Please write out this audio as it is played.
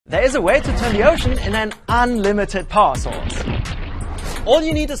There is a way to turn the ocean in an unlimited power source. All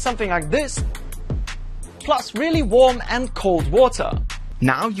you need is something like this, plus really warm and cold water.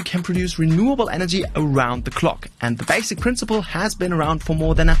 Now you can produce renewable energy around the clock, and the basic principle has been around for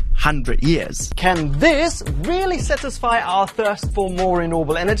more than 100 years. Can this really satisfy our thirst for more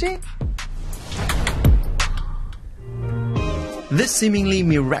renewable energy? This seemingly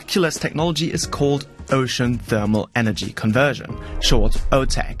miraculous technology is called ocean thermal energy conversion, short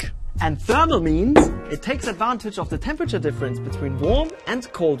OTEC. And thermal means it takes advantage of the temperature difference between warm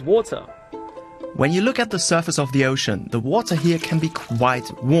and cold water. When you look at the surface of the ocean, the water here can be quite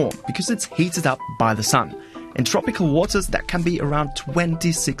warm because it's heated up by the sun. In tropical waters, that can be around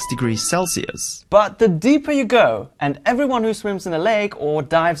 26 degrees Celsius. But the deeper you go, and everyone who swims in a lake or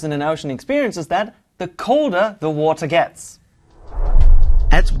dives in an ocean experiences that, the colder the water gets.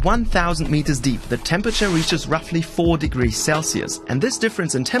 At 1000 meters deep, the temperature reaches roughly 4 degrees Celsius, and this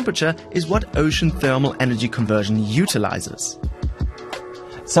difference in temperature is what ocean thermal energy conversion utilizes.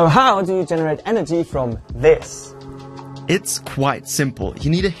 So how do you generate energy from this? It's quite simple. You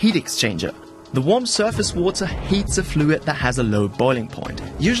need a heat exchanger. The warm surface water heats a fluid that has a low boiling point.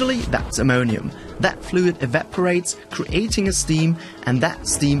 Usually that's ammonium. That fluid evaporates, creating a steam, and that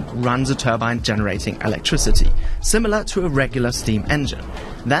steam runs a turbine generating electricity, similar to a regular steam engine.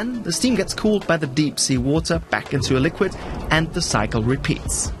 Then the steam gets cooled by the deep sea water back into a liquid, and the cycle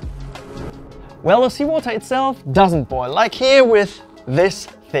repeats. Well, the seawater itself doesn't boil, like here with this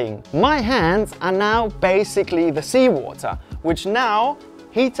thing. My hands are now basically the seawater, which now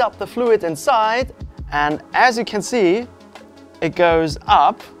heats up the fluid inside, and as you can see, it goes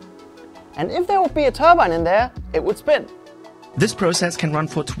up, and if there would be a turbine in there, it would spin. This process can run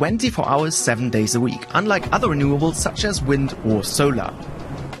for 24 hours, 7 days a week, unlike other renewables such as wind or solar.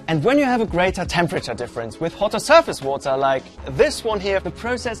 And when you have a greater temperature difference with hotter surface water like this one here, the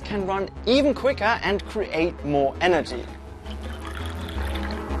process can run even quicker and create more energy.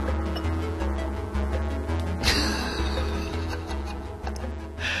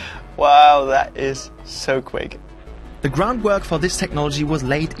 Wow, that is so quick. The groundwork for this technology was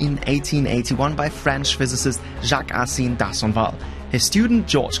laid in 1881 by French physicist Jacques-Arcine d'Assonval. His student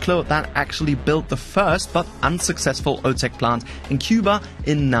Georges Claude then actually built the first but unsuccessful OTEC plant in Cuba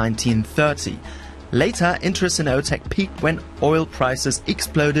in 1930. Later, interest in OTEC peaked when oil prices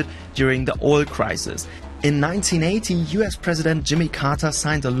exploded during the oil crisis. In 1980, US President Jimmy Carter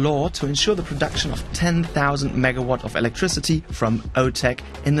signed a law to ensure the production of 10,000 megawatt of electricity from OTEC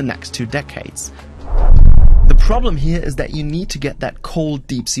in the next 2 decades. The problem here is that you need to get that cold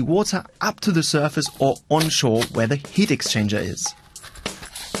deep sea water up to the surface or onshore where the heat exchanger is.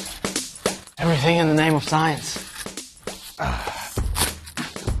 Everything in the name of science.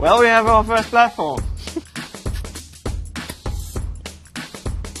 Well, we have our first platform.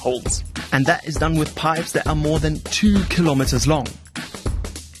 Holds. And that is done with pipes that are more than 2 kilometers long.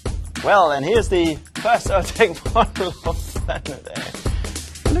 Well, and here's the first OTEC model of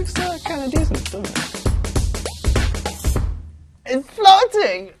PlanetA. It looks kind of decent, doesn't it? It's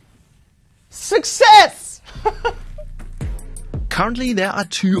floating! Success! Currently, there are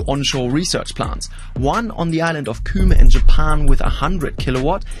 2 onshore research plants. One on the island of Kume in Japan with 100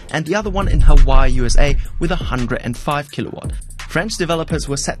 kilowatt, and the other one in Hawaii, USA with 105 kilowatt. French developers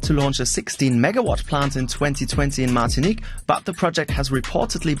were set to launch a 16 megawatt plant in 2020 in Martinique, but the project has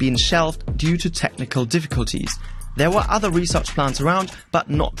reportedly been shelved due to technical difficulties. There were other research plants around, but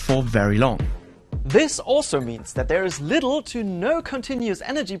not for very long. This also means that there is little to no continuous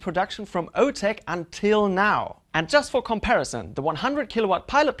energy production from OTEC until now. And just for comparison, the 100 kilowatt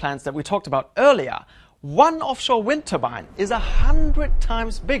pilot plants that we talked about earlier, one offshore wind turbine is 100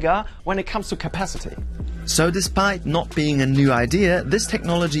 times bigger when it comes to capacity. So despite not being a new idea, this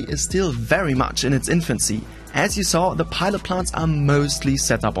technology is still very much in its infancy. As you saw, the pilot plants are mostly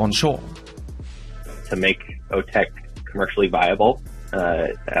set up onshore. To make OTEC commercially viable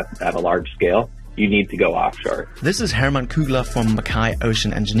at a large scale, you need to go offshore. This is Hermann Kuegler from Makai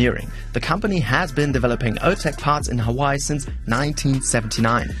Ocean Engineering. The company has been developing OTEC parts in Hawaii since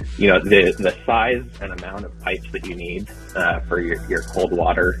 1979. You know, the size and amount of pipes that you need for your cold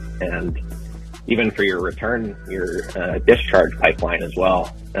water, and even for your discharge pipeline as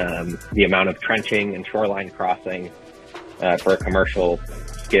well. The amount of trenching and shoreline crossing for a commercial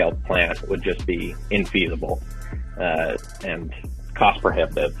scale plant would just be infeasible and cost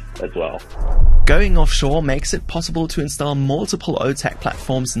prohibitive as well. Going offshore makes it possible to install multiple OTEC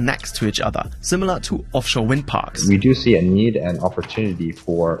platforms next to each other, similar to offshore wind parks. We do see a need and opportunity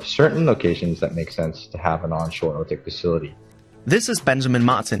for certain locations that make sense to have an onshore OTEC facility. This is Benjamin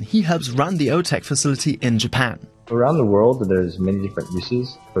Martin. He helps run the OTEC facility in Japan. Around the world, there's many different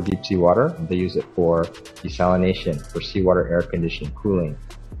uses for deep sea water. They use it for desalination, for seawater air conditioning, cooling,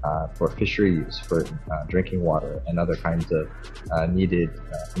 for fishery use, for drinking water, and other kinds of needed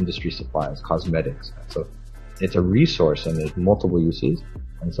industry supplies, cosmetics. So it's a resource and there's multiple uses.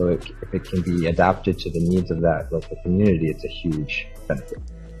 And so if it can be adapted to the needs of that local community, it's a huge benefit.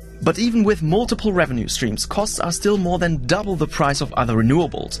 But even with multiple revenue streams, costs are still more than double the price of other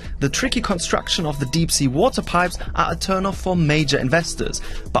renewables. The tricky construction of the deep-sea water pipes are a turn-off for major investors.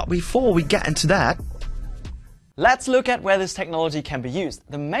 But before we get into that, let's look at where this technology can be used.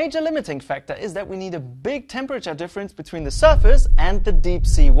 The major limiting factor is that we need a big temperature difference between the surface and the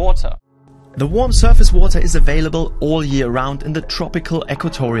deep-sea water. the warm surface water is available all year round in the tropical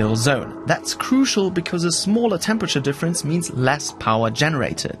equatorial zone. That's crucial because a smaller temperature difference means less power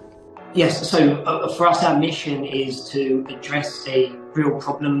generated. Yes, so for us our mission is to address a real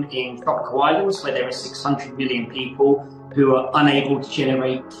problem in tropical islands where there are 600 million people who are unable to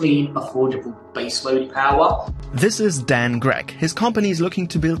generate clean, affordable baseload power. This is Grech. His company is looking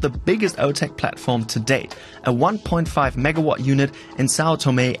to build the biggest OTEC platform to date, a 1.5 megawatt unit in Sao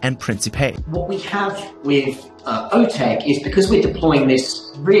Tome and Principe. What we have with OTEC is because we're deploying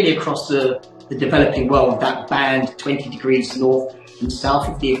this really across the developing world, that band 20 degrees north and south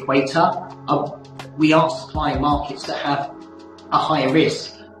of the equator, we are supplying markets that have a higher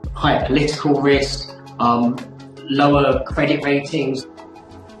risk, higher political risk, lower credit ratings.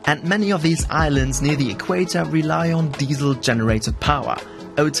 And many of these islands near the equator rely on diesel-generated power.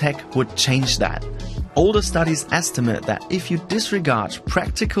 OTEC would change that. Older studies estimate that if you disregard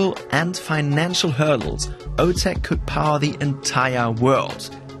practical and financial hurdles, OTEC could power the entire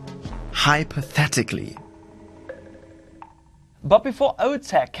world. Hypothetically. But before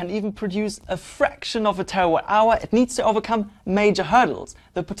OTEC can even produce a fraction of a terawatt hour, it needs to overcome major hurdles,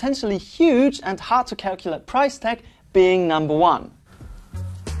 the potentially huge and hard to calculate price tag being number one.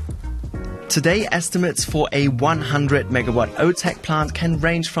 Today, estimates for a 100 megawatt OTEC plant can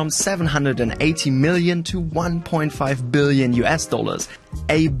range from 780 million to 1.5 billion US dollars.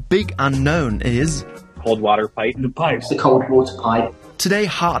 A big unknown is cold water pipe. The cold water pipe. Today,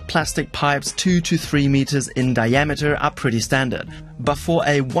 hard plastic pipes 2 to 3 meters in diameter are pretty standard. But for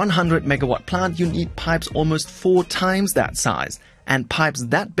a 100 megawatt plant, you need pipes almost 4 times that size. And pipes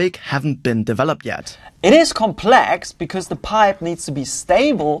that big haven't been developed yet. It is complex because the pipe needs to be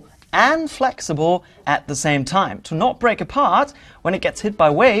stable and flexible at the same time to not break apart when it gets hit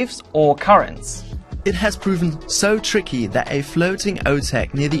by waves or currents. It has proven so tricky that a floating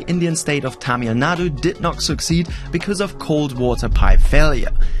OTEC near the Indian state of Tamil Nadu did not succeed because of cold water pipe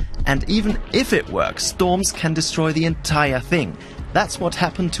failure. And even if it works, storms can destroy the entire thing. That's what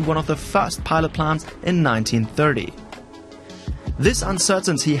happened to one of the first pilot plants in 1930. This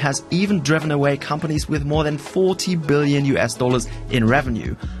uncertainty has even driven away companies with more than 40 billion US dollars in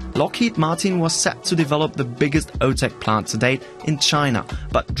revenue. Lockheed Martin was set to develop the biggest OTEC plant to date in China,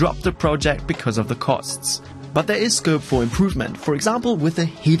 but dropped the project because of the costs. But there is scope for improvement, for example with the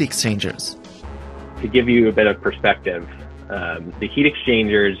heat exchangers. To give you a bit of perspective, the heat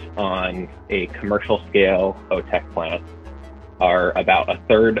exchangers on a commercial scale OTEC plant are about a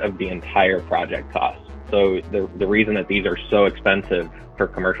third of the entire project cost. So the reason that these are so expensive for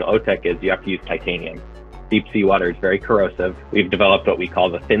commercial OTEC is you have to use titanium. Deep sea water is very corrosive. We've developed what we call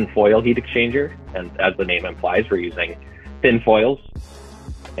the thin foil heat exchanger, and as the name implies, we're using thin foils.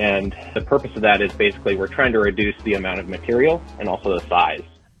 And the purpose of that is basically we're trying to reduce the amount of material and also the size.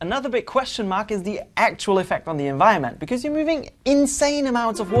 Another big question mark is the actual effect on the environment, because you're moving insane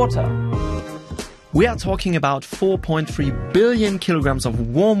amounts of water. We are talking about 4.3 billion kilograms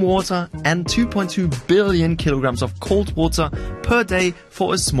of warm water and 2.2 billion kilograms of cold water per day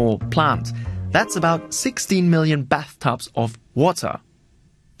for a small plant. That's about 16 million bathtubs of water.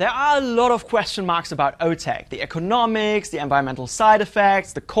 There are a lot of question marks about OTEC, the economics, the environmental side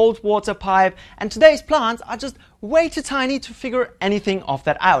effects, the cold water pipe, and today's plants are just way too tiny to figure anything of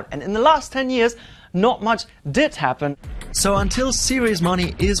that out. And in the last 10 years, not much did happen. So until serious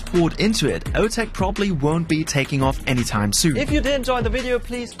money is poured into it, OTEC probably won't be taking off anytime soon. If you did enjoy the video,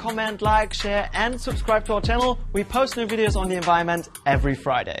 please comment, like, share and subscribe to our channel. We post new videos on the environment every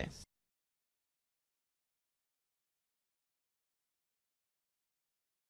Friday.